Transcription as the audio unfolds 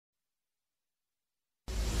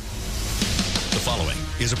following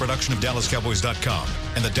is a production of DallasCowboys.com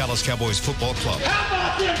and the Dallas Cowboys Football Club.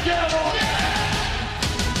 How about them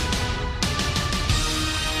Cowboys?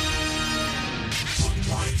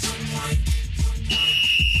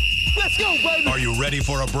 Let's go, baby. Are you ready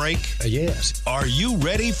for a break? Yes. Are you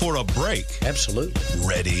ready for a break? Absolutely.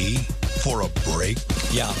 Ready for a break?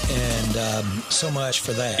 Yeah, and so much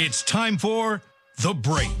for that. It's time for The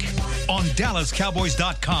Break on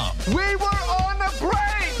DallasCowboys.com. We were on the break.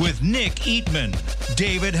 With Nick Eatman,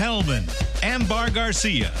 David Hellman, Ambar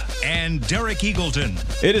Garcia, and Derek Eagleton.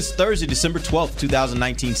 It is Thursday, December 12th,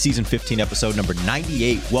 2019, Season 15, Episode number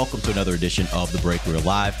 98. Welcome to another edition of The Break. We're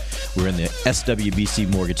live. We're in the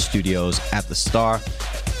SWBC Mortgage Studios at the Star.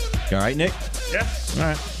 You all right, Nick? Yes. All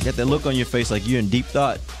right. You got that look on your face like you're in deep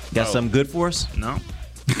thought. Got something good for us? No.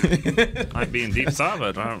 Might be in deep thought,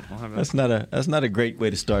 but I don't have it. That's not a great way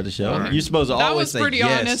to start the show. Right. You're supposed to That always was say pretty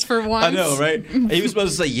yes. honest for once. I know, right? And you were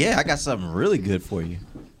supposed to say, yeah, I got something really good for you.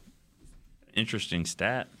 Interesting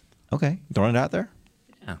stat. Okay. Throwing it out there?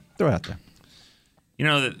 Yeah. Throw it out there. You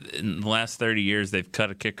know that in the last 30 years, they've cut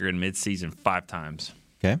a kicker in midseason 5 times.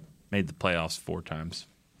 Okay. Made the playoffs 4 times.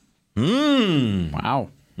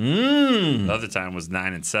 Wow. The other time was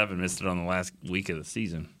 9 and 7. Missed it on the last week of the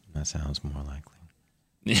season. That sounds more likely.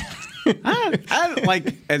 I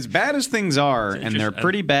like as bad as things are, and they're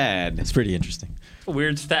pretty bad. It's pretty interesting. A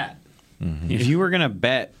weird stat. If you were gonna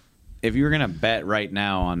bet right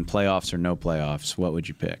now on playoffs or no playoffs, what would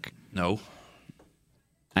you pick? No.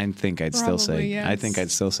 I think I'd still say. Probably yes. I think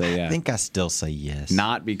I'd still say yeah. I think I still say yes.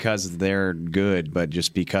 Not because they're good, but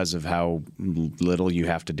just because of how little you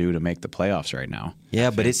have to do to make the playoffs right now.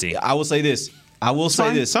 Yeah, but it's. I will say this.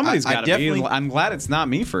 Somebody's got to be. definitely- I'm glad it's not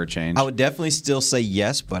me for a change. I would definitely still say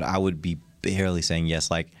yes, but I would be barely saying yes.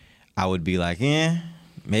 Like, I would be like,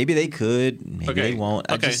 maybe they could, maybe Okay. they won't.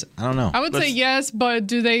 I Okay. don't know. I would say yes, but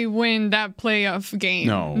do they win that playoff game?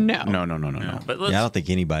 no. But let's, Yeah, I don't think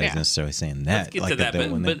anybody's Yeah. necessarily saying that. let's get like to that. they'll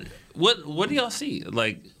win But what do y'all see?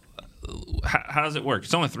 Like, how does it work?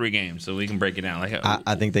 It's only 3 games, so we can break it down. Like,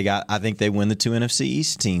 I think they win the 2 NFC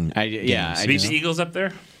East team. beat the Eagles up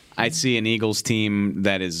there. I see an Eagles team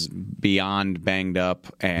that is beyond banged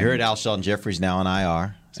up, and You heard Alshon Jeffrey's now on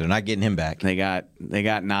IR, so they're not getting him back. They got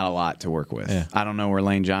not a lot to work with. Yeah. I don't know where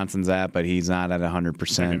Lane Johnson's at, but he's not at They're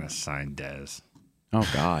 100%. gonna sign Dez. Oh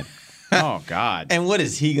God. Oh God. And what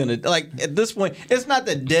is he gonna like at this point? It's not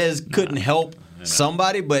that Dez couldn't help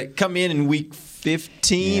somebody, but come in week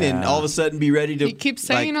 15 and Yeah. all of a sudden be ready to. He keeps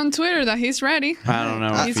saying on Twitter that he's ready. I don't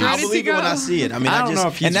know. He's if ready I to believe it when go. I see it. I mean, I I don't just, know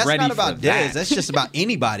if he's and that's ready not about for Dez. that. That's just about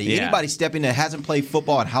anybody. Yeah. Anybody stepping that hasn't played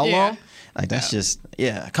football in how Yeah. long? Like that's just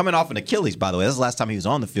coming off an Achilles. By the way, that's the last time he was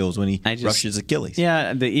on the field was when he rushed his Achilles.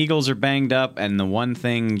 Yeah, the Eagles are banged up, and the one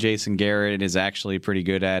thing Jason Garrett is actually pretty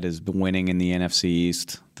good at is winning in the NFC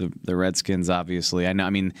East. The Redskins, obviously, I know. I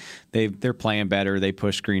mean, they're playing better. They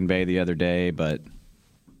pushed Green Bay the other day, but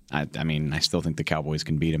I still think the Cowboys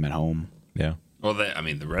can beat them at home. Yeah. Well,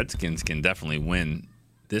 the Redskins can definitely win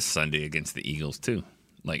this Sunday against the Eagles too.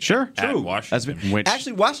 Like Sure, at true. Washington.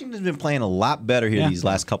 Actually, Washington's been playing a lot better here Yeah. these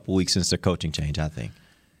last couple weeks since their coaching change. I think.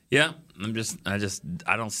 Yeah, I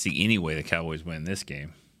don't see any way the Cowboys win this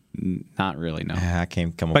game. Not really, no. I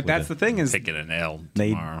can't come up. But with that's the thing is Picking an L they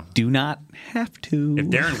tomorrow. do not have to. If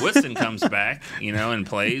Darren Woodson comes back, and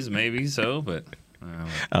plays, maybe so. But I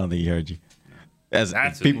don't think he heard you. As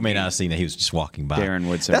That's what people he may not means. have seen that he was just walking by. Darren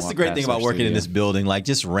Woodson That's the walked great past thing about our working in studio. this building. Like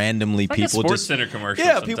just randomly, like a people Sports just Center commercial.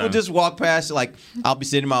 yeah, people sometimes. just walk past. Like I'll be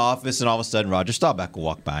sitting in my office, and all of a sudden Roger Staubach will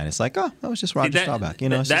walk by, and it's like, oh, that was just Roger Staubach.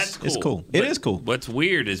 That's It's cool. It is cool. What's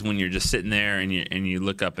weird is when you're just sitting there and you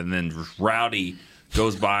look up and then Rowdy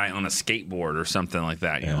goes by on a skateboard or something like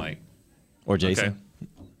that. You're like, Or Jason. okay.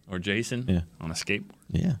 Or Jason Yeah. on a skateboard.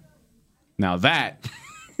 Yeah. Now that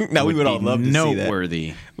No, we would all love to see that.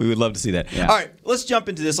 noteworthy. We would love to see that. Yeah. All right, let's jump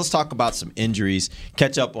into this. Let's talk about some injuries,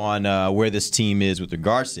 catch up on where this team is with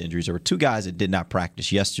regards to injuries. There were 2 guys that did not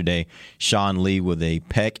practice yesterday. Sean Lee with a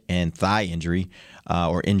pec and thigh injury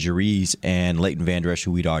or injuries, and Leighton Vander Esch,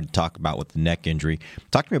 who we'd already talked about with the neck injury.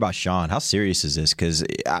 Talk to me about Sean. How serious is this? Because,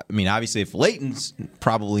 obviously if Leighton's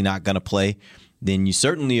probably not going to play, then you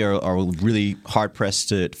certainly are really hard-pressed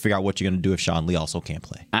to figure out what you're going to do if Sean Lee also can't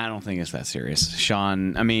play. I don't think it's that serious.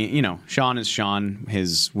 Sean, Sean is Sean.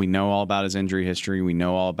 We know all about his injury history. We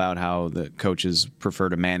know all about how the coaches prefer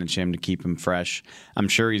to manage him to keep him fresh. I'm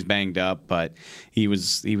sure he's banged up, but he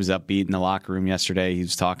was upbeat in the locker room yesterday. He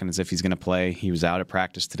was talking as if he's going to play. He was out at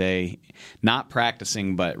practice today, not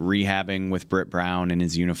practicing, but rehabbing with Britt Brown in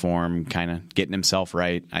his uniform, kind of getting himself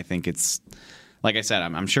right. I think it's like I said,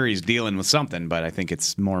 I'm sure he's dealing with something, but I think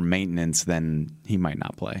it's more maintenance than he might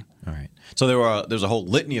not play. All right. So there's a whole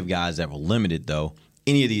litany of guys that were limited, though.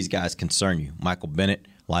 Any of these guys concern you? Michael Bennett,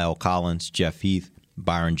 Lyle Collins, Jeff Heath,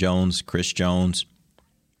 Byron Jones, Chris Jones,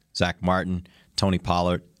 Zach Martin, Tony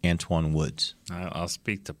Pollard, Antoine Woods. I'll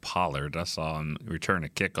speak to Pollard. I saw him return a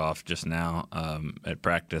kickoff just now at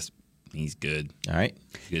practice. He's good. All right.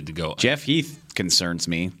 Good to go. Jeff Heath concerns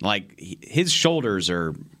me. Like, his shoulders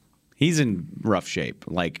he's in rough shape.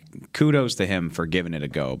 Like, kudos to him for giving it a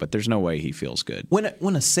go, but there's no way he feels good. When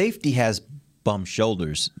a safety has bum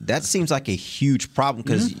shoulders, that seems like a huge problem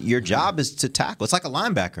because your job is to tackle. It's like a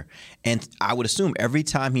linebacker. And I would assume every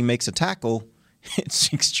time he makes a tackle,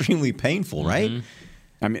 it's extremely painful, right?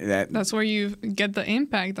 I mean, That's where you get the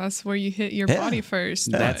impact. That's where you hit your body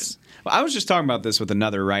first. I was just talking about this with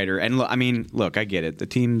another writer, and look, I get it. The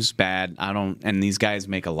team's bad. And these guys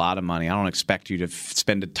make a lot of money. I don't expect you to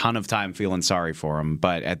spend a ton of time feeling sorry for them.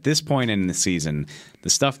 But at this point in the season,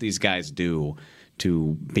 the stuff these guys do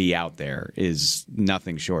to be out there is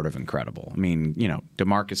nothing short of incredible. I mean,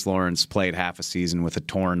 DeMarcus Lawrence played half a season with a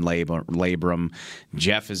torn labrum.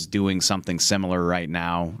 Jeff is doing something similar right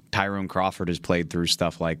now. Tyrone Crawford has played through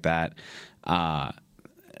stuff like that. A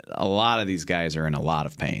lot of these guys are in a lot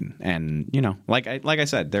of pain. And, like I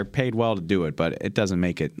said, they're paid well to do it, but it doesn't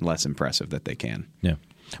make it less impressive that they can. Yeah.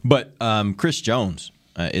 But Chris Jones,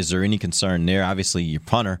 is there any concern there? Obviously, your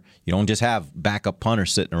punter. You don't just have backup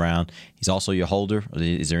punters sitting around. He's also your holder.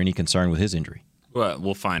 Is there any concern with his injury? Well,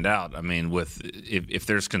 we'll find out. I mean, if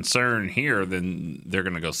there's concern here, then they're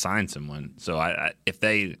going to go sign someone. So if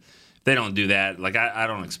they don't do that, like I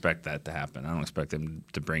don't expect that to happen. I don't expect them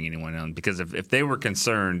to bring anyone in because if they were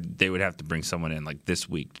concerned, they would have to bring someone in like this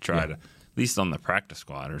week to try to, at least on the practice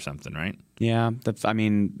squad or something, right? Yeah.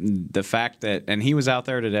 The fact that – and he was out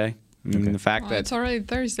there today. The fact that it's already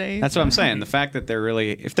Thursday. That's what I'm saying. The fact that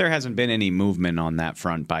if there hasn't been any movement on that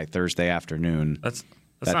front by Thursday afternoon,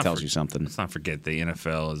 that tells you something. Let's not forget the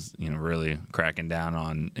NFL is really cracking down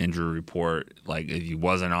on injury report. Like if you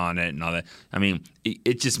wasn't on it and all that. I mean,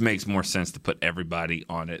 it just makes more sense to put everybody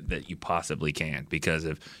on it that you possibly can because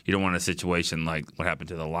if you don't want a situation like what happened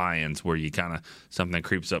to the Lions where you kind of something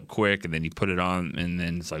creeps up quick and then you put it on and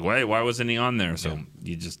then it's like, wait, why wasn't he on there? So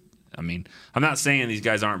you just. I mean, I'm not saying these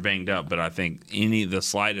guys aren't banged up, but I think the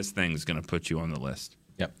slightest thing is going to put you on the list.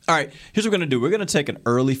 Yep. All right, here's what we're going to do. We're going to take an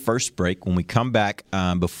early first break. When we come back,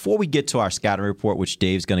 before we get to our scouting report, which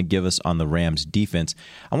Dave's going to give us on the Rams defense,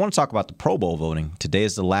 I want to talk about the Pro Bowl voting. Today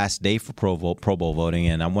is the last day for Pro Bowl voting,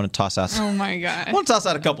 and I want to toss out oh my God. I want to toss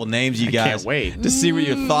out a couple names, you guys. Can't wait to see what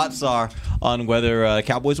your thoughts are on whether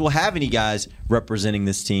Cowboys will have any guys representing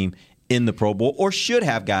this team in the Pro Bowl or should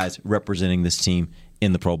have guys representing this team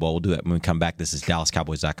in the Pro Bowl. We'll do that when we come back. This is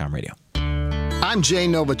DallasCowboys.com radio. I'm Jay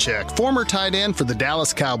Novacek, former tight end for the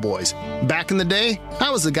Dallas Cowboys. Back in the day, I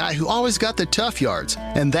was the guy who always got the tough yards,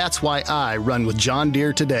 and that's why I run with John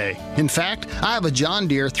Deere today. In fact, I have a John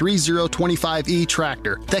Deere 3025E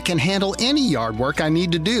tractor that can handle any yard work I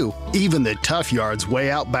need to do, even the tough yards way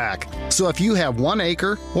out back. So if you have 1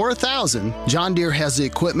 acre or 1,000, John Deere has the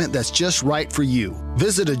equipment that's just right for you.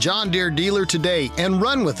 Visit a John Deere dealer today and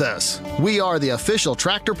run with us. We are the official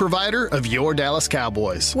tractor provider of your Dallas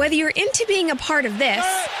Cowboys. Whether you're into being a part of this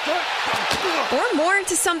or more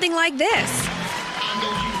into something like this,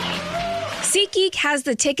 SeatGeek has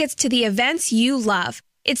the tickets to the events you love.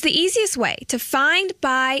 It's the easiest way to find,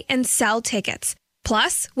 buy, and sell tickets.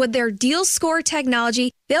 Plus, with their Deal Score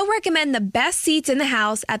technology, they'll recommend the best seats in the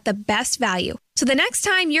house at the best value. So the next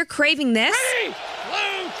time you're craving this, Ready?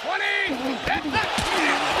 Blue 20!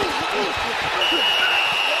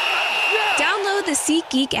 download the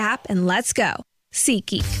SeatGeek app and let's go.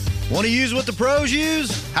 SeatGeek. Want to use what the pros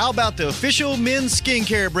use? How about the official men's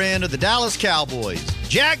skincare brand of the Dallas Cowboys,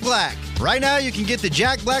 Jack Black? Right now, you can get the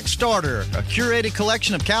Jack Black Starter, a curated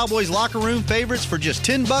collection of Cowboys locker room favorites for just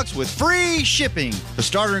 $10 with free shipping. The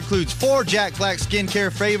starter includes 4 Jack Black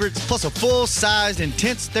skincare favorites, plus a full-sized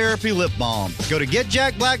intense therapy lip balm. Go to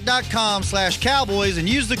getjackblack.com/Cowboys and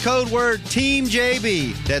use the code word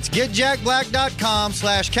TEAMJB. That's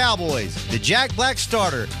getjackblack.com/Cowboys. The Jack Black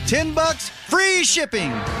Starter, $10, free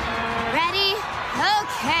shipping. Ready?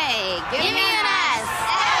 Okay. Give me an S.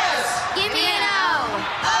 S. Give me an O.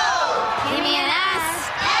 O. Give me an S.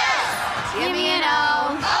 S. Give me an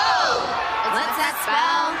O. O. What's that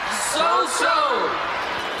spell? So.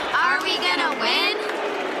 Are we gonna win?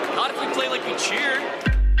 Not if we play like we cheer.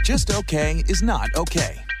 Just okay is not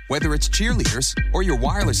okay. Whether it's cheerleaders or your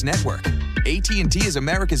wireless network, AT&T is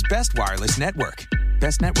America's best wireless network.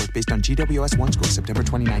 Best network based on GWS One score September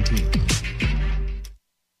 2019.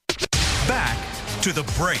 Back to the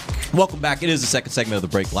break. Welcome back. It is the second segment of the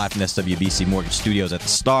break, live from SWBC Mortgage Studios at the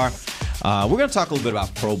Star. We're going to talk a little bit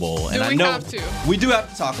about Pro Bowl. And I know we do have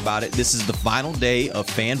to talk about it. This is the final day of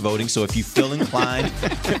fan voting, so if you feel inclined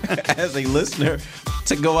as a listener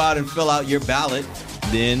to go out and fill out your ballot,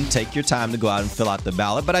 then take your time to go out and fill out the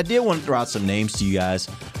ballot. But I did want to throw out some names to you guys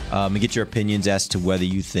and get your opinions as to whether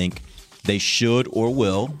you think they should or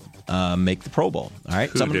will make the Pro Bowl. All right,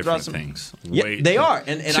 so I'm going to throw out some things. Yeah, they are,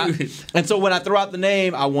 and so when I throw out the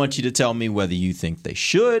name, I want you to tell me whether you think they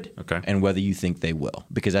should, and whether you think they will,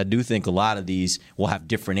 because I do think a lot of these will have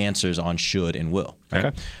different answers on should and will.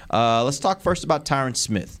 Okay, let's talk first about Tyron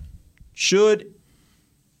Smith. Should,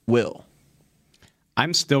 will.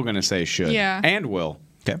 I'm still going to say should, and will.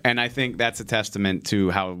 Okay, and I think that's a testament to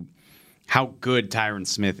how good Tyron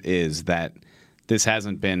Smith is. That this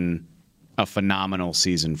hasn't been a phenomenal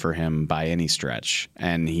season for him by any stretch,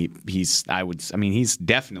 and he's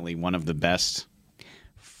definitely one of the best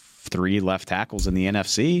 3 left tackles in the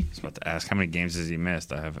NFC. I was about to ask how many games has he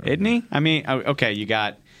missed. I haven't. Isn't he? I mean, okay, you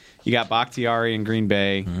got Bakhtiari in Green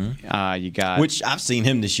Bay. You got, which I've seen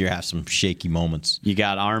him this year have some shaky moments. You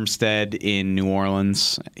got Armstead in New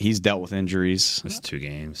Orleans. He's dealt with injuries. Missed 2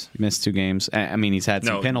 games. I mean, he's had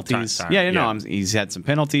some penalties. He's had some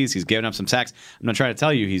penalties. He's given up some sacks. I'm not trying to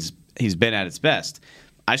tell you he's been at its best.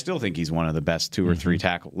 I still think he's one of the best 2 or 3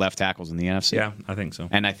 left tackles in the NFC. Yeah, I think so.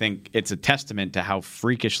 And I think it's a testament to how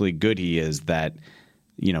freakishly good he is that,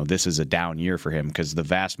 this is a down year for him, because the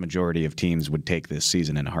vast majority of teams would take this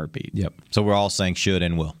season in a heartbeat. Yep. So we're all saying should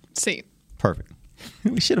and will. C. Perfect.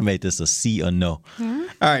 We should have made this a C or no. All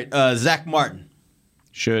right, Zach Martin.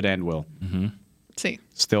 Should and will. C.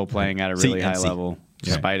 Still playing at a really high level,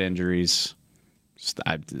 despite injuries.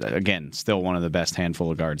 Again, still one of the best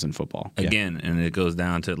handful of guards in football. Again, and it goes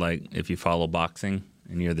down to, like, if you follow boxing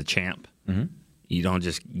and you're the champ, you don't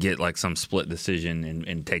just get like some split decision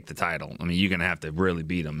and take the title. I mean, you're going to have to really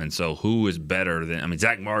beat them. And so who is better than – I mean,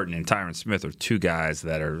 Zach Martin and Tyron Smith are 2 guys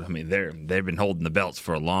that are – I mean, they've been holding the belts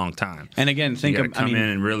for a long time. And again, so in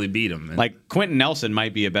and really beat them. Like Quentin Nelson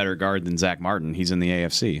might be a better guard than Zach Martin. He's in the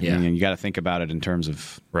AFC. Yeah. I mean, you got to think about it in terms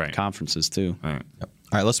of conferences too. All right. All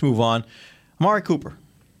right, let's move on. Amari Cooper.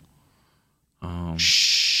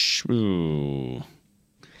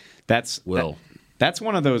 That's Will. That's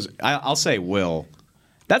one of those. I'll say will.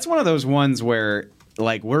 That's one of those ones where,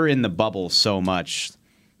 like, we're in the bubble so much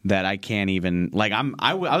that I can't even, like,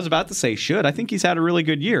 I was about to say should. I think he's had a really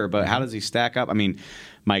good year, but how does he stack up? I mean,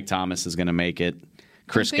 Mike Thomas is going to make it.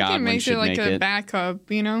 Chris Godwin should make it. I think it makes it like a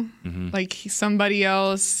backup, like somebody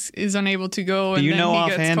else is unable to go, and he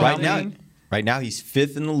gets called in. Right now, he's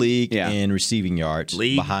 5th in the league in receiving yards.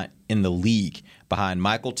 Behind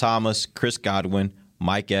Michael Thomas, Chris Godwin,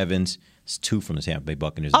 Mike Evans. It's 2 from the Tampa Bay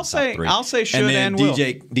Buccaneers. I'll say should and will.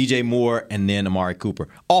 DJ Moore, and then Amari Cooper.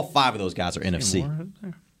 All 5 of those guys are NFC.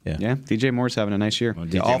 Yeah, DJ Moore's having a nice year. Well,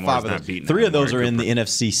 all 5 of those. 3 of those are in the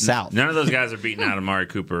NFC South. None of those guys are beating out Amari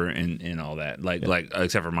Cooper and all that, like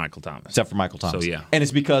except for Michael Thomas. So yeah, and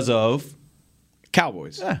it's because of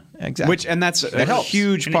Cowboys. Yeah, exactly. And that's a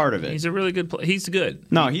huge part of it. He's a really good player. He's good.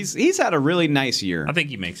 No, he's had a really nice year. I think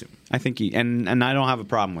he makes it. I think and I don't have a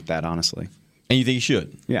problem with that, honestly. And you think he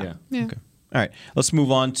should? Yeah. Okay. All right. Let's move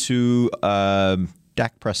on to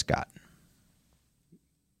Dak Prescott.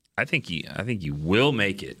 I think he will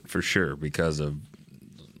make it for sure because of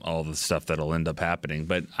all the stuff that'll end up happening.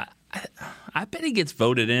 But I bet he gets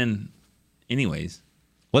voted in anyways.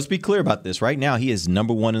 Let's be clear about this. Right now, he is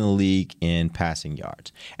number 1 in the league in passing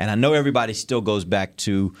yards. And I know everybody still goes back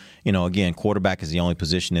to, again, quarterback is the only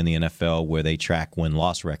position in the NFL where they track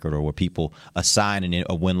win-loss record or where people assign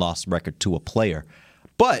a win-loss record to a player.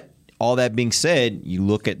 But all that being said, you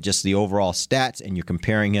look at just the overall stats and you're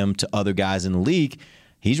comparing him to other guys in the league,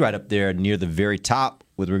 he's right up there near the very top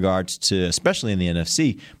with regards to, especially in the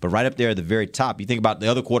NFC, but right up there at the very top. You think about the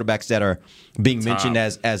other quarterbacks that are being mentioned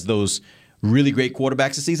as those really great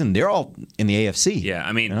quarterbacks this season, they're all in the AFC. Yeah,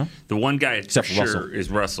 I mean, the one guy for sure is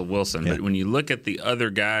Russell Wilson. Yeah. But when you look at the other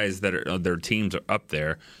guys that are their teams are up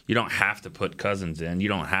there, you don't have to put Cousins in. You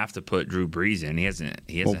don't have to put Drew Brees in. He hasn't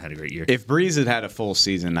had a great year. If Brees had a full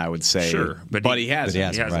season, I would say sure, but he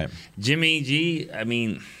hasn't. Right. Jimmy G, I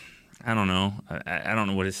mean, I don't know. I don't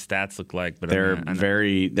know what his stats look like, but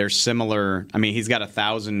they're similar. I mean, he's got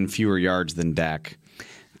 1,000 fewer yards than Dak.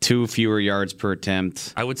 2 fewer yards per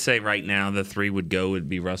attempt. I would say right now the 3 would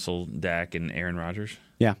be Russell, Dak, and Aaron Rodgers.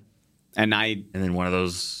 Yeah, and then one of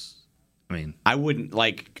those. I mean, I would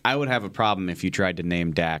have a problem if you tried to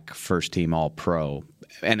name Dak first team All Pro.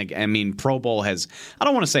 And I mean, Pro Bowl has. I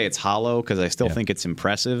don't want to say it's hollow because I still think it's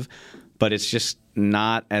impressive. but it's just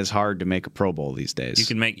not as hard to make a Pro Bowl these days. You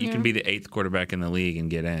can be the 8th quarterback in the league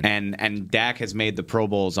and get in. And Dak has made the Pro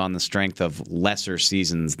Bowls on the strength of lesser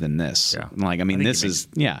seasons than this. Yeah. Like, I mean,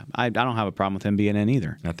 I don't have a problem with him being in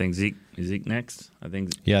either. I think Zeke next.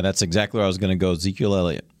 Yeah, that's exactly where I was going to go. Ezekiel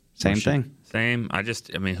Elliott. Same thing. Same.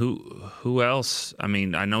 Who else? I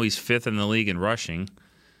mean, I know he's 5th in the league in rushing.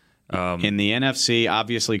 In the NFC,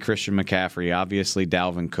 obviously Christian McCaffrey, obviously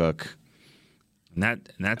Dalvin Cook. And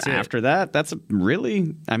that's it. After that, that's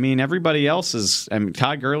really. I mean, everybody else is. I mean,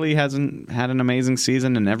 Todd Gurley hasn't had an amazing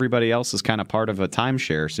season, and everybody else is kind of part of a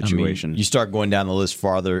timeshare situation. I mean, you start going down the list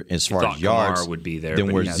farther as far as yards Kamara would be there,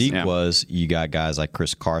 than where Zeke was. You got guys like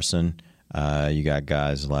Chris Carson. You got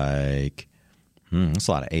guys like that's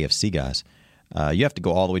a lot of AFC guys. You have to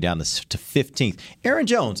go all the way down to 15th. Aaron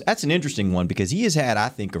Jones, that's an interesting one because he has had, I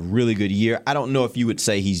think, a really good year. I don't know if you would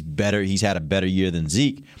say he's better. He's had a better year than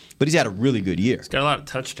Zeke, but he's had a really good year. He's got a lot of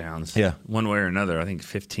touchdowns. Yeah, one way or another. I think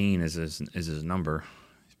 15 is his number.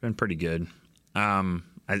 He's been pretty good. I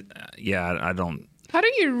don't. How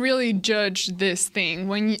do you really judge this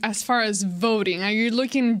thing as far as voting? Are you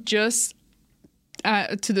looking just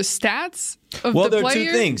to the stats of well, the there player?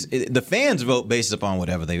 are two things. The fans vote based upon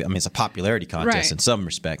whatever they. I mean, it's a popularity contest Right. in some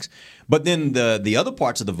respects. But then the other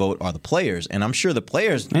parts of the vote are the players, and I'm sure the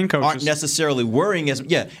players aren't necessarily worrying as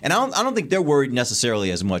And I don't think they're worried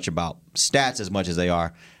necessarily as much about stats as much as they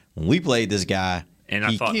are when we played this guy. And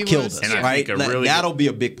he killed us. And I Right? think That'll be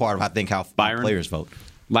a big part of I think how players vote.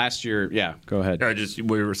 Last year, go ahead.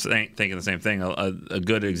 We were thinking the same thing. A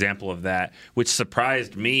good example of that, which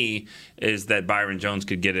surprised me, is that Byron Jones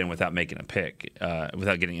could get in without making a pick,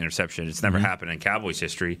 without getting an interception. It's never happened in Cowboys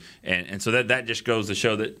history, and so that just goes to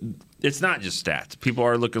show that it's not just stats. People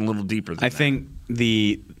are looking a little deeper than that. I think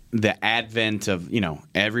the advent of,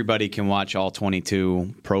 everybody can watch all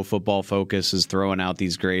 22. Pro Football Focus is throwing out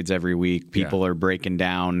these grades every week. People are breaking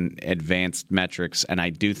down advanced metrics, and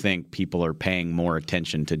I do think people are paying more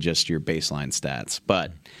attention to just your baseline stats.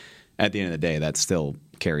 But at the end of the day, that still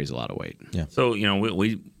carries a lot of weight. Yeah. So,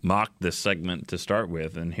 we mocked this segment to start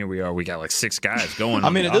with, and here we are. We got like 6 guys going.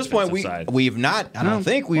 I mean, on at the this point, offensive side. we've not. I don't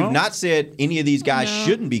think we've not said any of these guys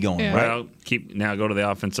shouldn't be going. Yeah. Right. Well, now go to the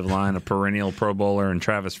offensive line, a perennial Pro Bowler, and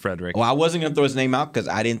Travis Frederick. Well, I wasn't going to throw his name out because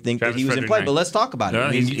I didn't think that he was in play. But let's talk about it. No,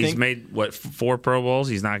 I mean, he's made 4 Pro Bowls.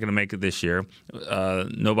 He's not going to make it this year.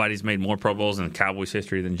 Nobody's made more Pro Bowls in Cowboys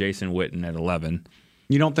history than Jason Witten at 11.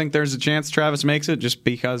 You don't think there's a chance Travis makes it just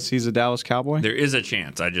because he's a Dallas Cowboy? There is a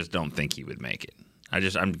chance. I just don't think he would make it.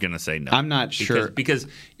 I'm going to say no. I'm not sure. Because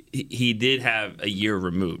he did have a year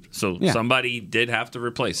removed. So somebody did have to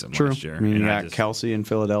replace him last year. I mean, you got Kelsey in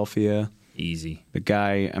Philadelphia. Easy. The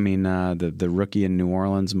guy, the rookie in New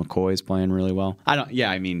Orleans, McCoy's playing really well.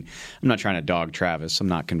 I'm not trying to dog Travis. I'm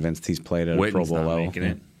not convinced he's played at a Pro Bowl level. Making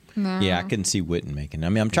it. No. Yeah, I couldn't see Witten making it. I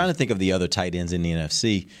mean, I'm trying to think of the other tight ends in the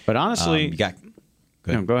NFC. But honestly, you got.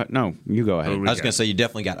 No, go ahead. No, you go ahead. I was going to say you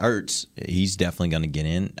definitely got Ertz. He's definitely going to get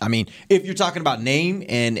in. I mean, if you're talking about name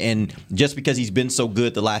and just because he's been so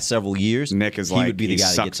good the last several years, Nick is he like would be the guy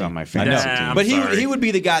that sucks gets on in. my fantasy team. But he would be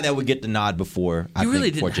the guy that would get the nod before. He really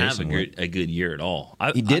didn't have Jason a good year at all.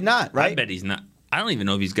 He did not. Right? I bet he's not. I don't even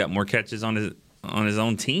know if he's got more catches on his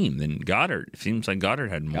own team than Goddard. It seems like Goddard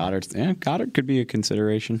had more. Goddard could be a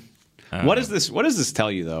consideration. What does this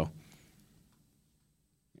tell you though?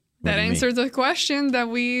 That answers the question that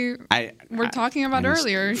we were talking about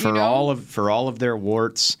earlier. For all of their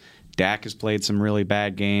warts, Dak has played some really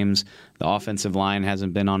bad games. The offensive line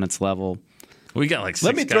hasn't been on its level. We got like 6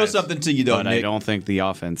 Let me throw something to you though, but Nick. I don't think the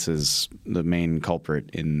offense is the main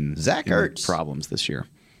culprit in Zach Ertz problems this year.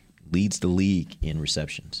 Leads the league in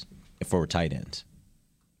receptions for tight ends.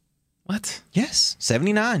 What? Yes,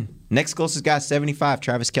 79. Next closest guy, 75.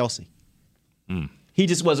 Travis Kelce. He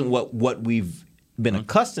just wasn't what we've been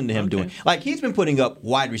accustomed to him doing. Like, he's been putting up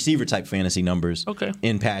wide receiver type fantasy numbers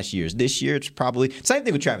in past years. This year, it's probably same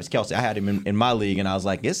thing with Travis Kelce. I had him in my league, and I was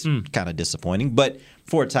like, it's kind of disappointing. But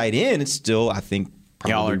for a tight end, it's still, I think,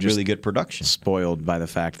 probably really good production. Spoiled by the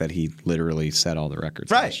fact that he literally set all the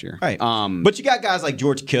records last year. Right. But you got guys like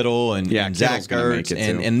George Kittle and Zach Ertz,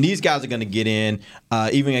 and these guys are going to get in.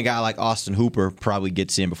 Even a guy like Austin Hooper probably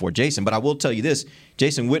gets in before Jason. But I will tell you this: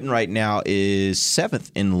 Jason Witten right now is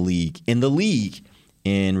 7th in the league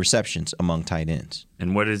in receptions among tight ends.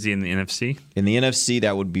 And what is he in the NFC? In the NFC,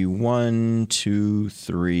 that would be 1, 2,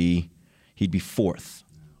 3. He'd be 4th.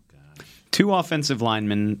 2 offensive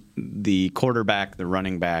linemen, the quarterback, the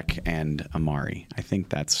running back, and Amari. I think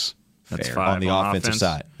that's fair. 5 on the offensive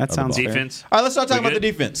side. That sounds fair. Defense. All right, let's start talking about the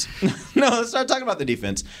defense. Let's start talking about the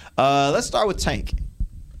defense. Let's start with Tank.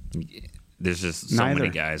 there's just so Neither.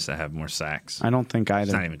 many guys that have more sacks. I don't think It's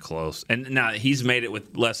either. not even close. And now he's made it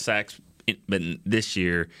with less sacks, but this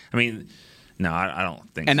year, I mean, no, I don't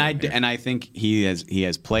think. And so I think he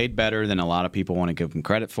has played better than a lot of people want to give him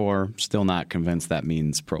credit for. Still not convinced that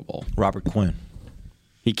means Pro Bowl. Robert Quinn.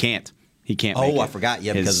 He can't. He can't. Oh, make I it. forgot.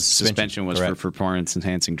 Yeah, his because of suspension. was Correct. for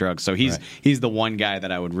performance-enhancing drugs. So he's the one guy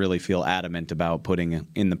that I would really feel adamant about putting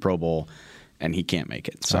in the Pro Bowl, and he can't make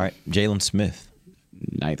it. So All right, Jalen Smith.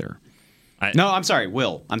 neither. No, I'm sorry,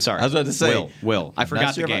 Will. I'm sorry. I was about to say. Will. I forgot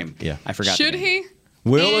Not the sure game. about- yeah. I forgot. Should the game. he?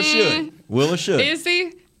 Will or should? Will or should? Is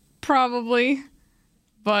he? Probably.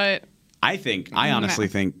 But I honestly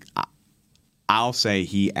think I'll say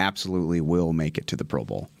he absolutely will make it to the Pro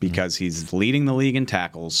Bowl because he's leading the league in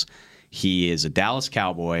tackles. He is a Dallas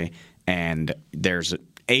Cowboy, and there's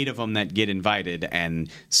 8 of them that get invited, and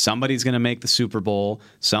somebody's going to make the Super Bowl.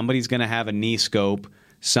 Somebody's going to have a knee scope.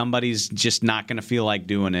 Somebody's just not going to feel like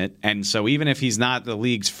doing it. And so even if he's not the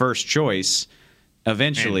league's first choice,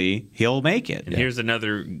 eventually he'll make it. And here's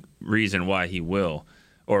another reason why he will,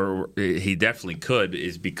 or he definitely could,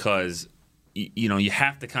 is because you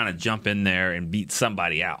have to kind of jump in there and beat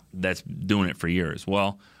somebody out that's doing it for years.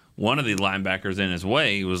 Well, one of the linebackers in his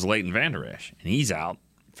way was Leighton Vander Esch, and he's out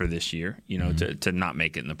for this year, to not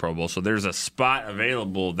make it in the Pro Bowl. So there's a spot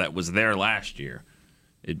available that was there last year.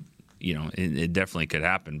 It definitely could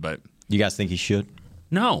happen, but You guys think he should?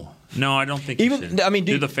 no, I don't think he should. I mean,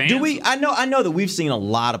 do the fans? do we? I know that we've seen a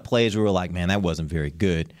lot of plays where we're like, man, that wasn't very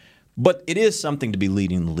good. But it is something to be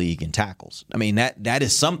leading the league in tackles. I mean, that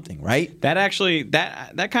is something, right? That actually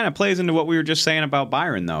that kind of plays into what we were just saying about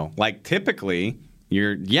Byron, though. Like typically,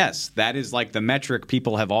 that is like the metric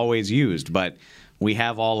people have always used, but we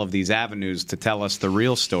have all of these avenues to tell us the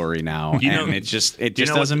real story now, and it just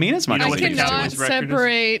doesn't mean as much. know I what the cannot Cowboys' record is?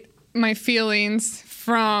 separate my feelings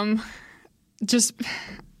from just.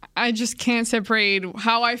 I just can't separate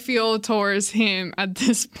how I feel towards him at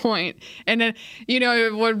this point. And then,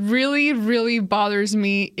 what really, really bothers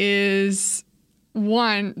me is,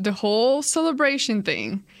 one, the whole celebration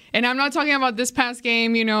thing. And I'm not talking about this past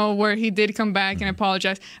game, where he did come back and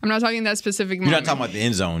apologize. I'm not talking that specific moment. You're not talking about the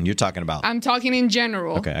end zone. You're talking about. I'm talking in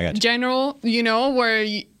general. Okay, I got you. General, where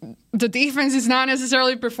the defense is not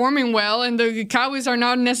necessarily performing well and the Cowboys are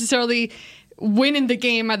not necessarily winning the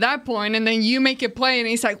game at that point, and then you make a play and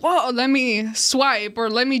it's like, whoa, let me swipe or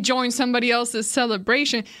let me join somebody else's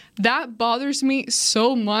celebration. That bothers me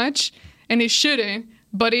so much, and it shouldn't,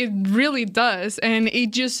 but it really does. And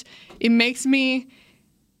it makes me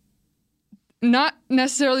not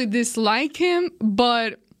necessarily dislike him,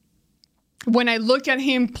 but when I look at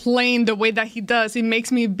him playing the way that he does, it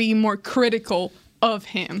makes me be more critical of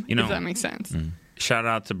him, if that makes sense. Shout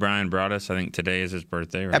out to Brian Broaddus. I think today is his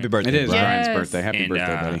birthday, right? Happy birthday, It is Brian. Brian's Yes. birthday. Happy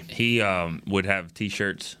birthday, buddy. He would have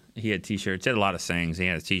T-shirts. He had T-shirts. He had a lot of sayings. He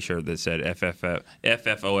had a T-shirt that said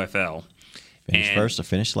FFOFL. Finish And- first or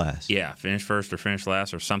finish last? Yeah, finish first or finish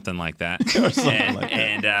last or something like that.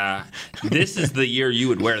 And this is the year you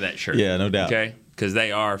would wear that shirt. Yeah, no doubt. Okay, because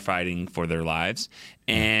they are fighting for their lives,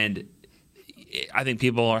 and I think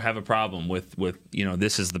people have a problem with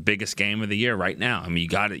this is the biggest game of the year right now. I mean, you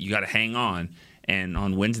got to hang on. And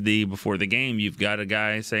on Wednesday before the game, you've got a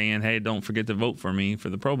guy saying, "Hey, don't forget to vote for me for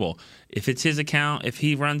the Pro Bowl." If it's his account, if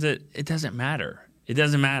he runs it, it doesn't matter. It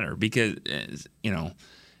doesn't matter because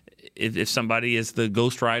if somebody is the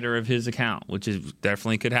ghostwriter of his account, which is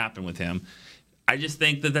definitely could happen with him, I just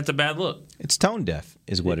think that that's a bad look. It's tone deaf,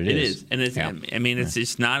 is what it is. It is, and it's. Yeah. I mean, it's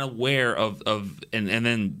just not aware of and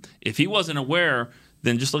then if he wasn't aware,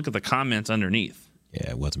 then just look at the comments underneath. Yeah,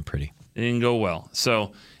 it wasn't pretty. It didn't go well.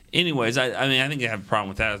 So, anyways, I mean, I think I have a problem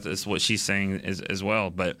with that. Is what she's saying as well.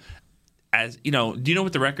 But as do you know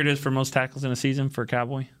what the record is for most tackles in a season for a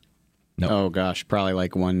Cowboy? No. Oh gosh, probably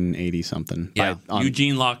like 180 something. Yeah,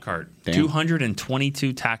 Eugene Lockhart, Damn.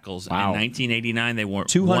 222 tackles in 1989. They were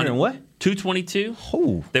 200 and what? 222.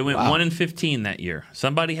 Oh, They went wow. 1-15 that year.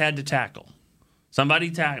 Somebody had to tackle.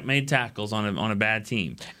 Somebody made tackles on a bad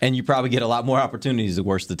team. And you probably get a lot more opportunities the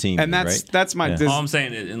worse the team And is, that's my. Yeah. Does, All I'm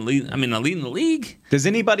saying is, leading the league. does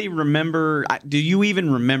anybody remember? Do you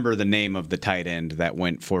even remember the name of the tight end that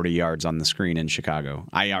went 40 yards on the screen in Chicago?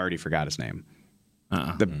 I already forgot his name.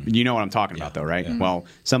 You know what I'm talking about, though, right? Well,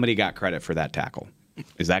 somebody got credit for that tackle.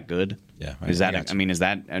 Is that good? Yeah, Is that? I got you. I mean, is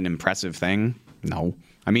that an impressive thing? No.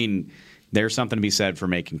 I mean, there's something to be said for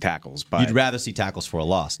making tackles, but You'd rather see tackles for a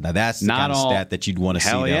loss. Now, that's the Not kind of all- stat that you'd want to see.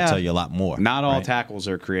 Hell They'll yeah. tell you a lot more. not all right? tackles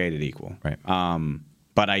are created equal. Right.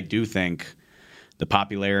 But I do think the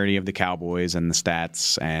popularity of the Cowboys and the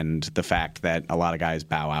stats and the fact that a lot of guys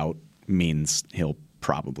bow out means he'll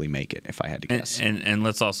probably make it if I had to guess. And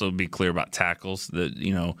let's also be clear about tackles.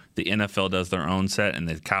 The NFL does their own set, and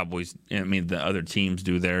the Cowboys, the other teams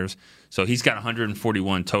do theirs. So he's got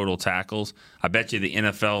 141 total tackles. I bet you the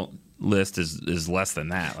NFL list is less than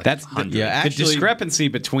that. Like That's 100. the discrepancy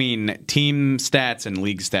between team stats and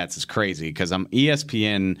league stats is crazy because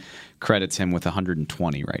ESPN credits him with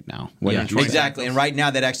 120 right now. Exactly. And right now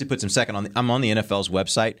that actually puts him second. I'm on the NFL's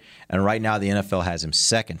website, and right now the NFL has him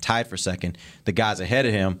second, tied for second. The guys ahead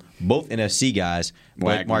of him, both NFC guys,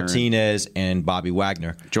 Blake Martinez and Bobby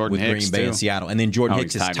Wagner, Jordan with Hicks Green Bay too. and Seattle. And then Jordan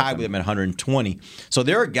Hicks is tied with him at 120. So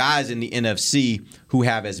there are guys in the NFC who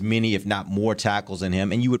have as many, if not more, tackles than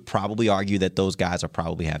him, and you would probably argue that those guys are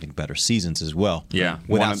probably having better seasons as well. Yeah.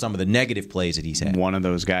 Without some of the negative plays that he's had. One of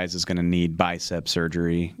those guys is going to need bicep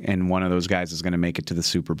surgery, and one of those guys is going to make it to the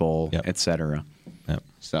Super Bowl, et cetera. Yep.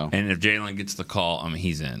 So, and if Jalen gets the call,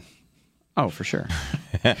 he's in. Oh, for sure.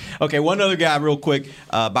 Okay, one other guy real quick,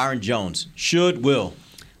 Byron Jones. Will.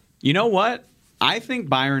 You know what? I think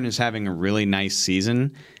Byron is having a really nice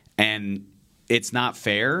season, and it's not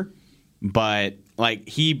fair, but like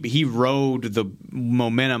he rode the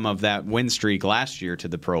momentum of that win streak last year to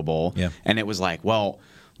the Pro Bowl, and it was like, well,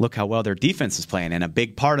 look how well their defense is playing, and a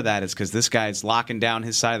big part of that is because this guy's locking down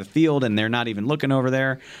his side of the field, and they're not even looking over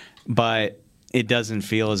there, but it doesn't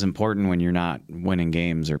feel as important when you're not winning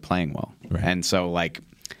games or playing well. Right. And so, like,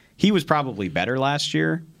 he was probably better last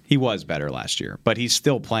year. He was better last year, but he's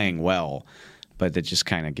still playing well, but it just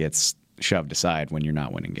kind of gets shoved aside when you're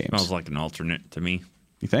not winning games. Smells like an alternate to me.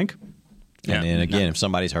 You think? And then again, if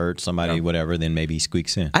somebody's hurt, whatever, then maybe he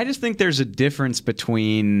squeaks in. I just think there's a difference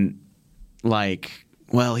between, like,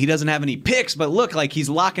 well, he doesn't have any picks, but look, like he's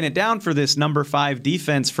locking it down for this number 5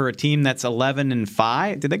 defense for a team that's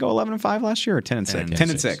 11-5. Did they go 11-5 last year or 10-6?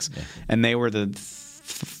 10-6. Yeah. And they were the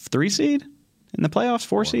 3 seed in the playoffs,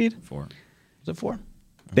 4 seed? 4. Was it 4?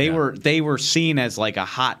 They were seen as like a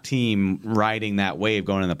hot team riding that wave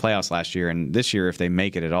going in the playoffs last year, and this year if they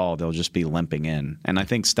make it at all, they'll just be limping in. And I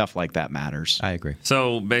think stuff like that matters. I agree.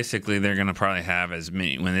 So basically they're going to probably have as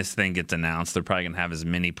many, when this thing gets announced, they're probably going to have as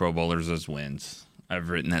many Pro Bowlers as wins. I've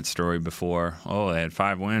written that story before. Oh, they had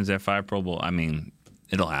 5 wins, they had 5 Pro Bowl.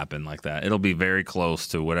 It'll happen like that. It'll be very close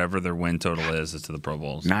to whatever their win total is to the Pro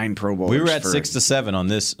Bowls. 9 Pro Bowls. We were at 6 to 7 on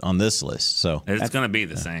this list, so it's going to be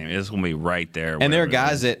the same. It's going to be right there. And there are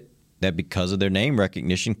guys that because of their name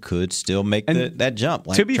recognition could still make that jump.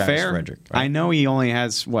 Like to be Travis fair, Frederick, right? I know he only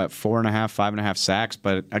has 4.5, 5.5 sacks,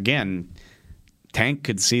 but again, Tank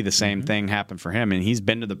could see the same thing happen for him, and he's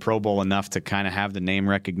been to the Pro Bowl enough to kind of have the name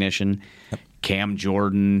recognition. Cam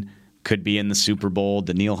Jordan could be in the Super Bowl.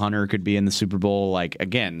 Daniil Hunter could be in the Super Bowl. Like,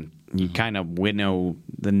 again, you kind of winnow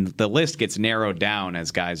the list gets narrowed down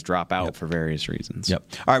as guys drop out for various reasons. Yep.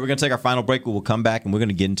 All right, we're going to take our final break. We'll come back and we're going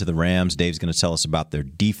to get into the Rams. Dave's going to tell us about their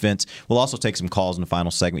defense. We'll also take some calls in the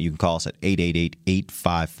final segment. You can call us at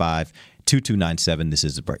 888-855-2297. This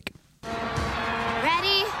is The Break. Ready?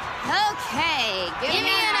 Okay. Give me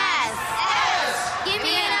an S. S. Give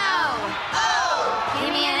me an O. O.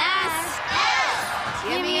 Give me an S. S.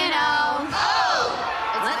 Give me an O. O.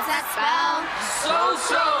 What's that spell?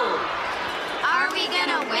 So-so. Are we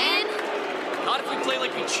gonna win? Not if we play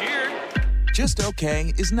like we cheered. Just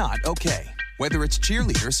okay is not okay. Whether it's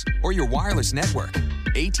cheerleaders or your wireless network,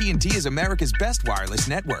 AT&T is America's best wireless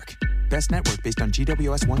network. Best network based on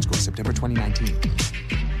GWS One score September 2019.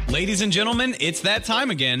 Ladies and gentlemen, it's that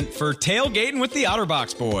time again for Tailgating with the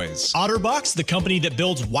OtterBox boys. OtterBox, the company that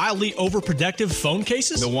builds wildly overprotective phone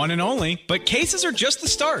cases? The one and only. But cases are just the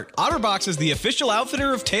start. OtterBox is the official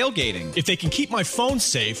outfitter of tailgating. If they can keep my phone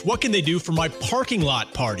safe, what can they do for my parking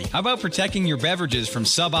lot party? How about protecting your beverages from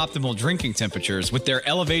suboptimal drinking temperatures with their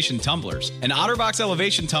elevation tumblers? And OtterBox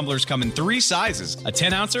elevation tumblers come in 3 sizes: a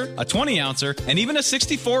 10-ouncer, a 20-ouncer, and even a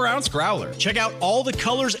 64-ounce growler. Check out all the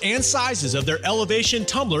colors and sizes of their elevation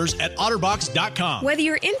tumblers at OtterBox.com. Whether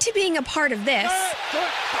you're into being a part of this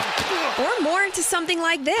or more into something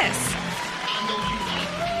like this,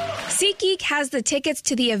 SeatGeek has the tickets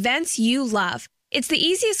to the events you love. It's the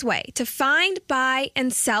easiest way to find, buy,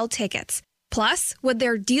 and sell tickets. Plus, with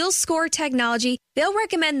their Deal Score technology, they'll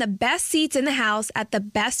recommend the best seats in the house at the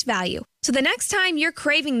best value. So the next time you're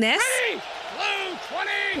craving this, Hey, blue 20.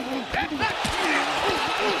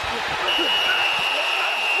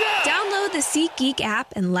 download the SeatGeek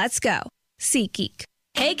app and let's go. SeatGeek.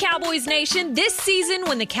 Hey Cowboys Nation, this season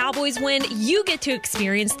when the Cowboys win, you get to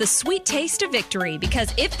experience the sweet taste of victory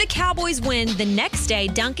because if the Cowboys win, the next day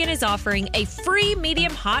Dunkin' is offering a free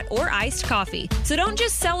medium hot or iced coffee. So don't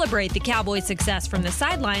just celebrate the Cowboys' success from the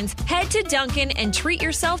sidelines, head to Dunkin' and treat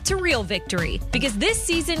yourself to real victory because this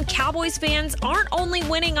season Cowboys fans aren't only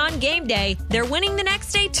winning on game day, they're winning the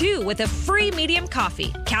next day too with a free medium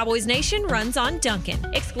coffee. Cowboys Nation runs on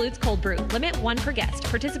Dunkin'. Excludes cold brew. Limit 1 per guest.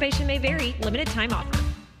 Participation may vary. Limited time offer.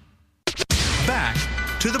 Back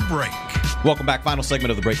to the break. Welcome back. Final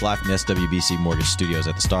segment of the break live from the SWBC Mortgage Studios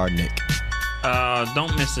at the Star. Nick.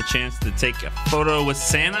 Don't miss a chance to take a photo with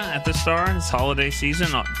Santa at the Star. It's holiday season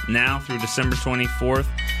now through December 24th.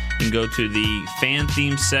 You can go to the fan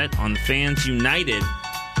theme set on the Fans United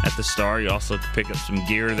at the Star. You also can pick up some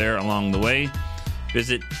gear there along the way.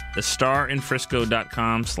 Visit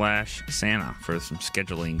thestarinfrisco.com/Santa for some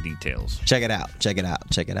scheduling details. Check it out.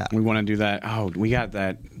 We want to do that. Oh, we got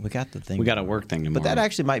that. We got the thing. We got a work thing tomorrow. But that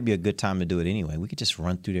actually might be a good time to do it anyway. We could just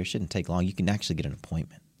run through there. It shouldn't take long. You can actually get an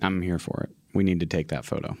appointment. I'm here for it. We need to take that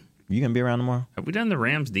photo. You going to be around tomorrow? Have we done the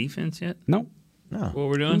Rams defense yet? No. What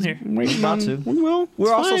we're doing here? We're about to.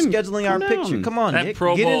 We're also scheduling our picture. Come on, that Nick.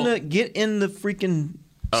 Pro Bowl. Get in the freaking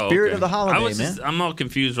spirit of the holiday, man. I'm all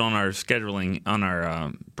confused on our scheduling on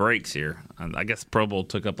our breaks here. I guess Pro Bowl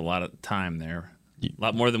took up a lot of time there. A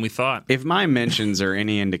lot more than we thought. If my mentions are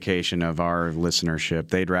any indication of our listenership,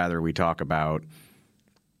 they'd rather we talk about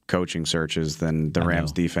coaching searches than the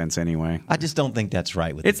Rams defense anyway. I just don't think that's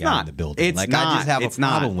right with the guy in the building. It's I not. just have a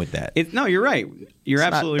problem with that. No, you're right. You're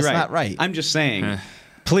absolutely right. It's not right. I'm just saying,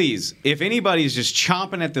 please, if anybody's just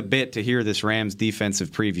chomping at the bit to hear this Rams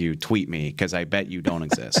defensive preview, tweet me because I bet you don't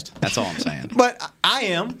exist. That's all I'm saying. But I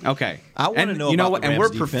am. Okay. I want to know you know about what? the And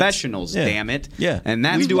Rams we're defense. professionals, Yeah. damn it. Yeah. And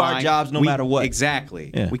that's we do why our jobs no matter what.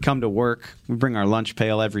 Exactly. Yeah. We come to work. We bring our lunch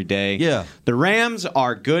pail every day. Yeah. The Rams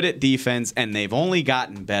are good at defense, and they've only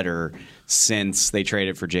gotten better since they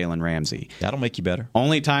traded for Jalen Ramsey. That'll make you better.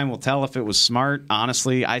 Only time will tell if it was smart.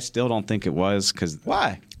 Honestly, I still don't think it was because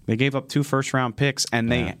why? They gave up 2 first-round picks,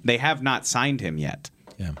 and they have not signed him yet.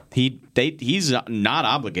 Yeah. He's not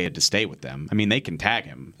obligated to stay with them. I mean, they can tag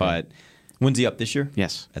him, but when's he up this year?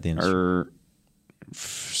 Yes, at the end of the year.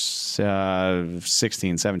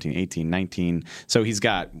 16, 17, 18, 19. So he's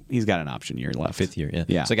got an option year left. 5th year,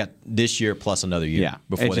 yeah. So I got this year plus another year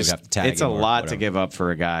before they have to tag It's him a or lot whatever. to give up for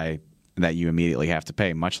a guy that you immediately have to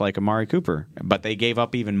pay, much like Amari Cooper. But they gave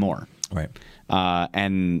up even more. Right.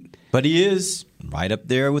 But he is right up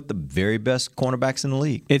there with the very best cornerbacks in the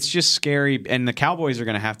league. It's just scary, and the Cowboys are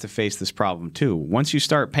going to have to face this problem too. Once you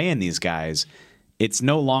start paying these guys, it's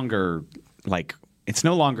no longer a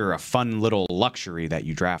fun little luxury that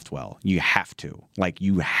you draft well. You have to.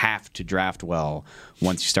 You have to draft well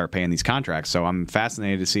once you start paying these contracts. So I'm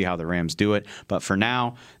fascinated to see how the Rams do it. But for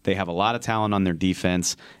now, they have a lot of talent on their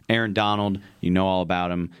defense. Aaron Donald, you know all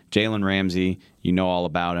about him. Jalen Ramsey, you know all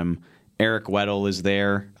about him. Eric Weddle is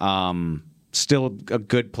there. Still a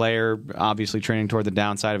good player, obviously trending toward the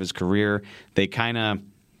downside of his career. They kind of,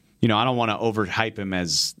 I don't want to overhype him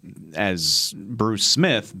as Bruce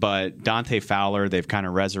Smith, but Dante Fowler, they've kind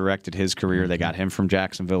of resurrected his career. They got him from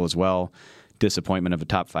Jacksonville as well. Disappointment of a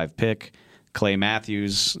top 5 pick. Clay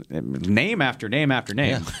Matthews, name after name after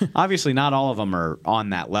name. Yeah. Obviously, not all of them are on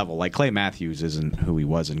that level. Like Clay Matthews isn't who he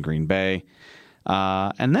was in Green Bay.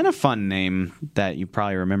 And then a fun name that you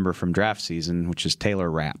probably remember from draft season, which is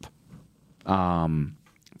Taylor Rapp. Fun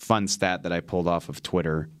stat that I pulled off of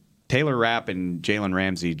Twitter. Taylor Rapp and Jalen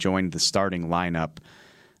Ramsey joined the starting lineup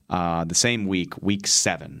the same week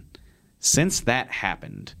 7. Since that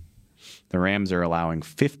happened, the Rams are allowing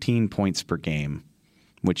 15 points per game,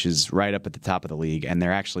 which is right up at the top of the league, and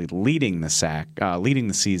they're actually leading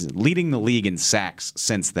the league in sacks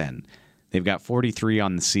since then. They've got 43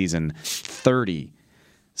 on the season, 30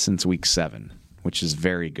 since week 7, which is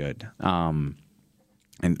very good.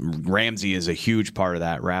 And Ramsey is a huge part of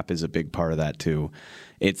that. Rapp is a big part of that too.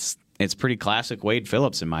 It's pretty classic Wade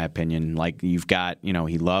Phillips in my opinion. You've got, he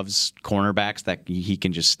loves cornerbacks that he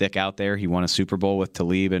can just stick out there. He won a Super Bowl with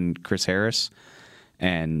Talib and Chris Harris.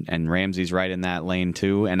 And Ramsey's right in that lane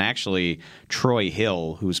too. And actually Troy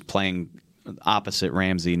Hill, who's playing opposite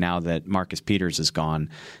Ramsey now that Marcus Peters is gone,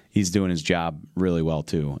 he's doing his job really well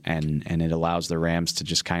too, and it allows the Rams to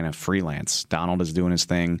just kind of freelance. Donald is doing his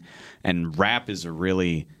thing, and Rapp is a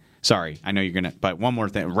really I know you're gonna, but one more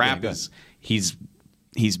thing, Rapp is he's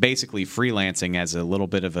basically freelancing as a little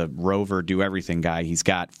bit of a rover, do everything guy. He's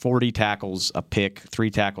got 40 tackles, a pick, 3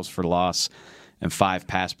 tackles for loss, and 5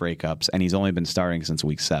 pass breakups, and he's only been starting since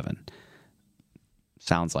week 7.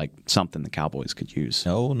 sounds like something the Cowboys could use.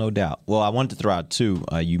 No doubt. Well, I wanted to throw out two.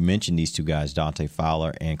 You mentioned these two guys, Dante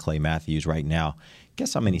Fowler and Clay Matthews. Right now,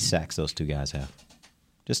 guess how many sacks those two guys have?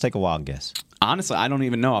 Just take a wild guess. Honestly, I don't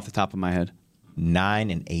even know off the top of my head.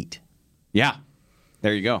 9 and 8. Yeah,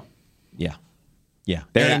 there you go. Yeah.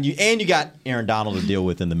 And you got Aaron Donald to deal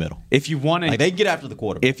with in the middle. If you want to, they get after the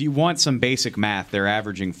quarterback. If you want some basic math, they're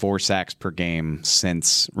averaging 4 sacks per game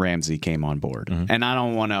since Ramsey came on board. Mm-hmm. And I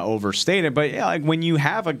don't want to overstate it, but like when you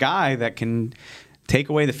have a guy that can take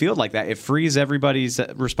away the field like that, it frees everybody's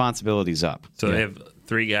responsibilities up. So they have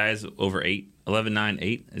 3 guys over 8, 11, 9,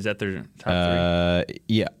 8. Is that their top 3?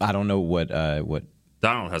 Yeah, I don't know what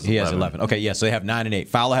Donald has. 11. He has 11. Okay, yeah. So they have 9 and 8.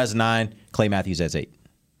 Fowler has 9. Clay Matthews has 8.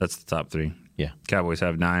 That's the top 3. Yeah. Cowboys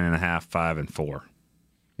have 9.5, 5, and 4.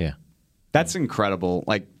 Yeah. That's incredible.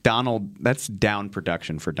 Like Donald, that's down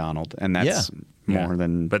production for Donald, and that's more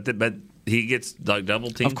than. But he gets like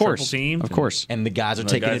double team, triple team, of course, and the guys are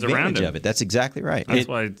taking advantage of it. That's exactly right. That's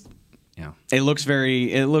why. It looks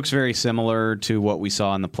very similar to what we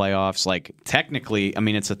saw in the playoffs. Like technically, I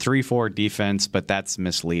mean, it's a 3-4 defense, but that's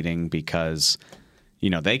misleading because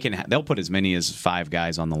they'll put as many as 5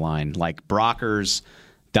 guys on the line, like Brockers,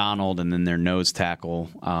 Donald, and then their nose tackle,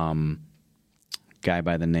 guy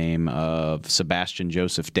by the name of Sebastian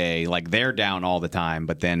Joseph Day. Like they're down all the time,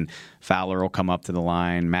 but then Fowler will come up to the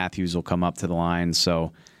line, Matthews will come up to the line.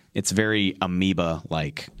 So it's very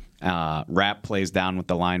amoeba-like. Rapp plays down with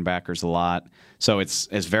the linebackers a lot, so it's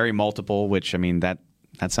very multiple. Which I mean that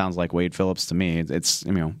sounds like Wade Phillips to me. It's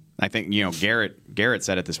I think Garrett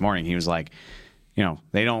said it this morning. He was like,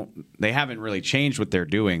 they haven't really changed what they're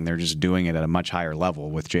doing. They're just doing it at a much higher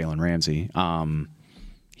level with Jalen Ramsey. I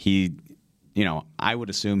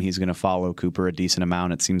would assume he's going to follow Cooper a decent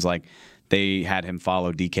amount. It seems like they had him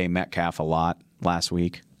follow DK Metcalf a lot last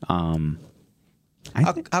week. How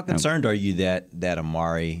concerned are you that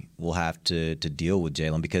Amari will have to deal with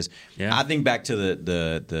Jalen? Because I think back to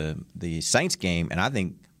the Saints game, and I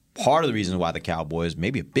think part of the reason why the Cowboys,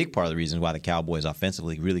 maybe a big part of the reason why the Cowboys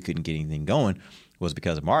offensively really couldn't get anything going was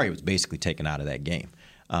because Amari was basically taken out of that game.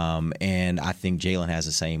 And I think Jalen has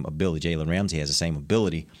the same ability. Jalen Ramsey has the same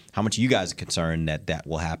ability. How much are you guys concerned that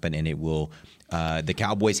will happen and it will the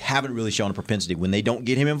Cowboys haven't really shown a propensity. When they don't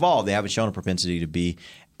get him involved, they haven't shown a propensity to be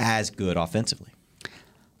as good offensively.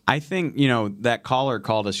 I think, that caller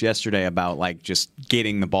called us yesterday about like just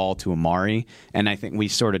getting the ball to Amari, and I think we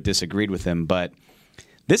sort of disagreed with him, but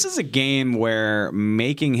this is a game where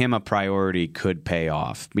making him a priority could pay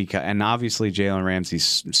off and obviously Jalen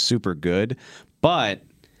Ramsey's super good, but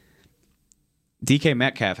DK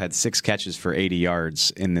Metcalf had 6 catches for 80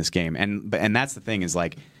 yards in this game, and that's the thing is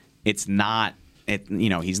like it's not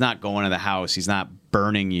he's not going to the house, he's not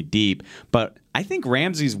burning you deep, but I think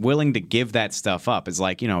Ramsey's willing to give that stuff up. It's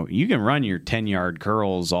like, you can run your 10-yard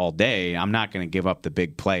curls all day. I'm not going to give up the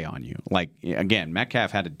big play on you. Like, again,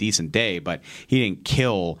 Metcalf had a decent day, but he didn't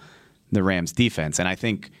kill the Rams defense. And I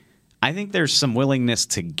think there's some willingness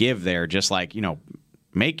to give there, just like,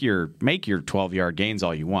 make your 12-yard gains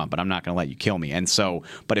all you want, but I'm not going to let you kill me. And so,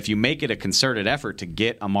 but if you make it a concerted effort to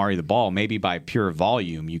get Amari the ball, maybe by pure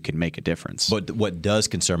volume, you can make a difference. But what does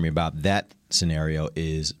concern me about that scenario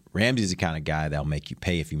is Ramsey's the kind of guy that'll make you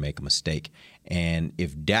pay if you make a mistake. And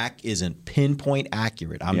if Dak isn't pinpoint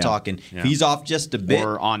accurate, I'm talking if he's off just a bit.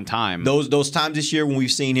 Or on time. Those times this year when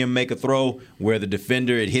we've seen him make a throw where the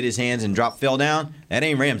defender had hit his hands and fell down, that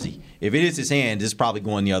ain't Ramsey. If it hits his hand, it's probably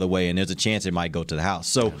going the other way, and there's a chance it might go to the house.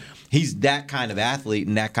 So he's that kind of athlete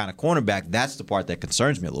and that kind of cornerback. That's the part that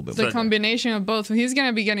concerns me a little bit. The combination of both. He's going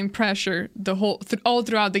to be getting pressure all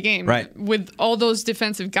throughout the game, right, with all those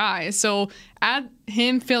defensive guys. So add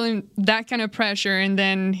him feeling that kind of pressure and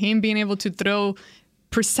then him being able to throw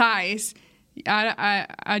precise.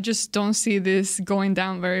 I just don't see this going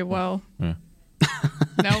down very well.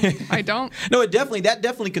 No, I don't. No, that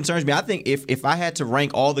definitely concerns me. I think if I had to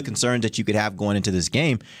rank all the concerns that you could have going into this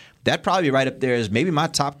game, that'd probably be right up there as maybe my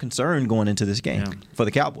top concern going into this game for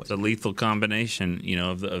the Cowboys. It's a lethal combination,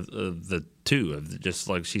 of the two, of just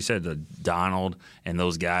like she said, the Donald and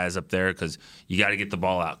those guys up there, because you got to get the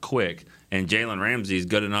ball out quick. And Jalen Ramsey is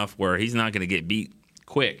good enough where he's not going to get beat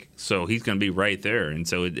quick, so he's going to be right there. And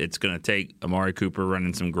so it's going to take Amari Cooper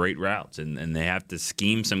running some great routes, and they have to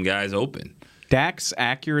scheme some guys open. Dak's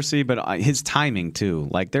accuracy, but his timing too.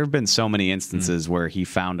 Like there have been so many instances where he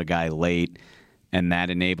found a guy late, and that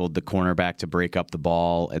enabled the cornerback to break up the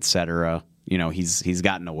ball, etc. He's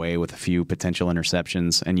gotten away with a few potential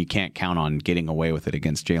interceptions, and you can't count on getting away with it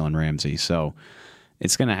against Jalen Ramsey. So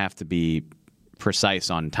it's going to have to be precise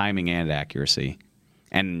on timing and accuracy.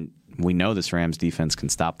 And we know this Rams defense can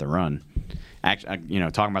stop the run. Actually,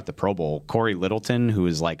 talking about the Pro Bowl, Corey Littleton, who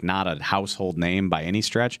is like not a household name by any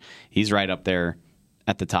stretch, he's right up there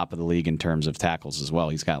at the top of the league in terms of tackles as well.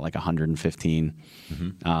 He's got like 115.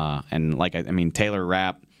 And Taylor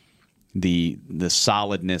Rapp, the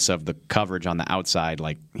solidness of the coverage on the outside,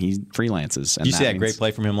 like he freelances. And you see that great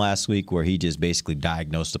play from him last week where he just basically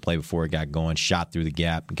diagnosed the play before it got going, shot through the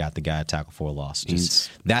gap, and got the guy a tackle for a loss.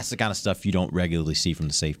 That's the kind of stuff you don't regularly see from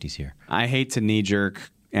the safeties here. I hate to knee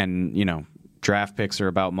jerk, and draft picks are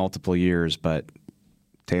about multiple years, but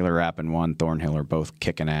Taylor Rapp and Juan Thornhill are both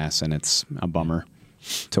kicking ass, and it's a bummer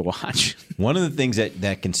to watch. One of the things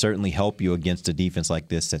that can certainly help you against a defense like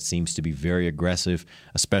this that seems to be very aggressive,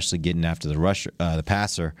 especially getting after the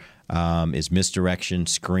passer, is misdirection,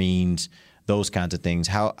 screens, those kinds of things.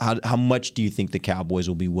 How much do you think the Cowboys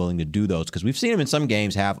will be willing to do those? Because we've seen them in some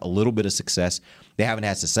games have a little bit of success. They haven't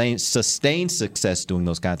had sustained success doing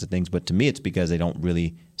those kinds of things, but to me it's because they don't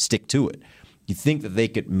really stick to it. You think that they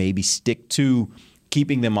could maybe stick to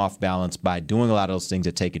keeping them off balance by doing a lot of those things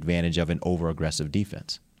that take advantage of an over-aggressive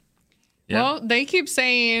defense? Yeah. Well, they keep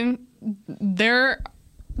saying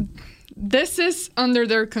this is under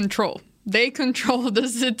their control. They control the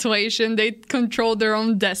situation. They control their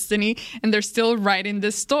own destiny, and they're still writing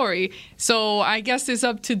this story. So I guess it's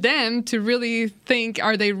up to them to really think,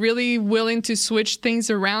 are they really willing to switch things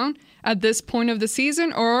around at this point of the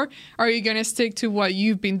season, or are you going to stick to what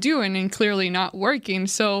you've been doing and clearly not working?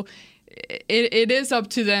 So it is up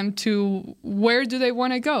to them to where do they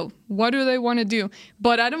want to go? What do they want to do?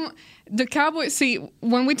 But the Cowboys, see,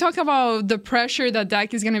 when we talk about the pressure that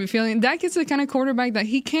Dak is going to be feeling, Dak is the kind of quarterback that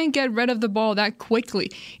he can't get rid of the ball that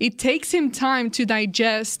quickly. It takes him time to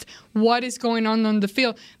digest what is going on the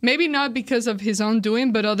field. Maybe not because of his own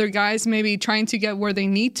doing, but other guys maybe trying to get where they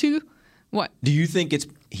need to. What? Do you think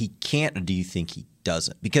he can't, or do you think he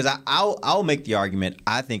doesn't? Because I'll make the argument,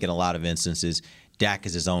 I think in a lot of instances, Dak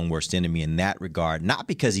is his own worst enemy in that regard, not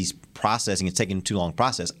because he's processing, it's taking too long to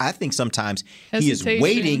process. I think sometimes he is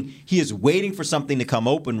waiting for something to come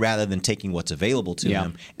open rather than taking what's available to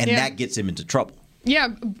him, and that gets him into trouble. Yeah,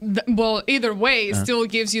 well, either way, it still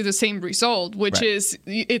gives you the same result, which is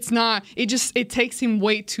it takes him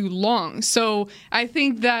way too long. So I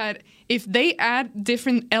think that if they add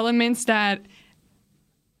different elements that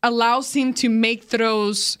allows him to make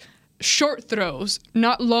throws, short throws,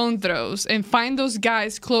 not long throws, and find those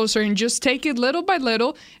guys closer and just take it little by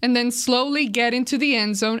little and then slowly get into the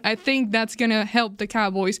end zone, I think that's going to help the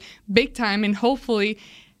Cowboys big time and hopefully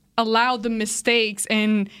allow the mistakes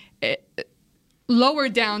and lower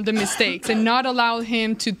down the mistakes and not allow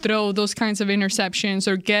him to throw those kinds of interceptions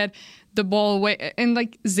or get the ball away. And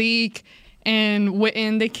like Zeke and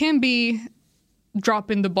Witten, they can be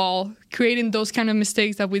dropping the ball, creating those kind of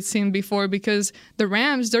mistakes that we've seen before, because the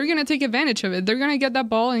Rams, they're going to take advantage of it. They're going to get that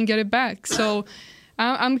ball and get it back. So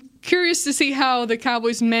I'm curious to see how the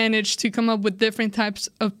Cowboys manage to come up with different types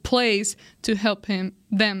of plays to help them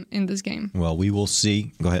in this game. Well, we will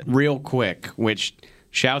see. Go ahead. Real quick, which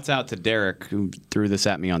shouts out to Derek, who threw this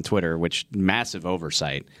at me on Twitter, which massive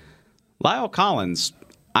oversight. Lyle Collins,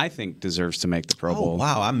 I think, deserves to make the Pro Bowl. Oh,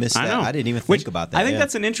 wow, I missed that. I didn't even think about that. I think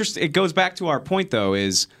that's an interesting. It goes back to our point, though,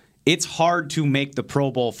 is it's hard to make the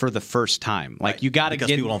Pro Bowl for the first time. Like, you got to get,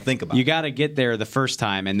 people don't think about it. You got to get there the first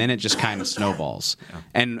time, and then it just kind of snowballs.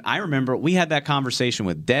 And I remember we had that conversation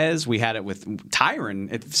with Dez. We had it with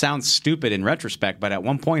Tyron. It sounds stupid in retrospect, but at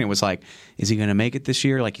one point it was like, is he going to make it this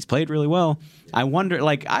year? Like, he's played really well. I wonder,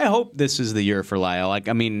 like, I hope this is the year for Lyle. Like,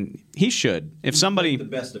 I mean, he should. If somebody, the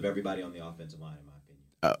best of everybody on the offensive line.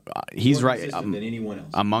 He's right than anyone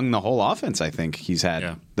else. Among the whole offense. I think he's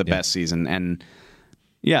had the best season, and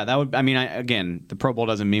that would. I mean, again, the Pro Bowl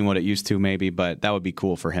doesn't mean what it used to, maybe, but that would be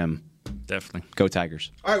cool for him. Definitely. Go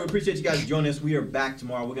Tigers. All right, we appreciate you guys joining us. We are back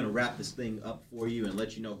tomorrow. We're going to wrap this thing up for you and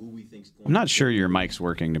let you know who we think's going. I'm not sure your mic's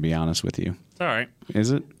working, to be honest with you. It's all right.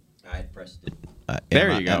 Is it? I pressed it.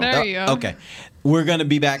 There you go. There you go. Okay. We're going to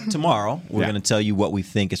be back tomorrow. We're going to tell you what we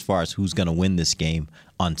think as far as who's going to win this game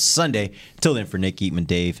on Sunday. Until then, for Nick Eatman,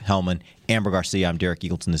 Dave Hellman, Amber Garcia, I'm Derek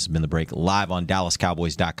Eagleton. This has been The Break, live on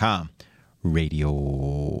DallasCowboys.com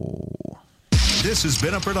radio. This has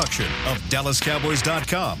been a production of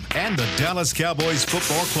DallasCowboys.com and the Dallas Cowboys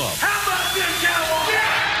Football Club. How about this, Cowboys?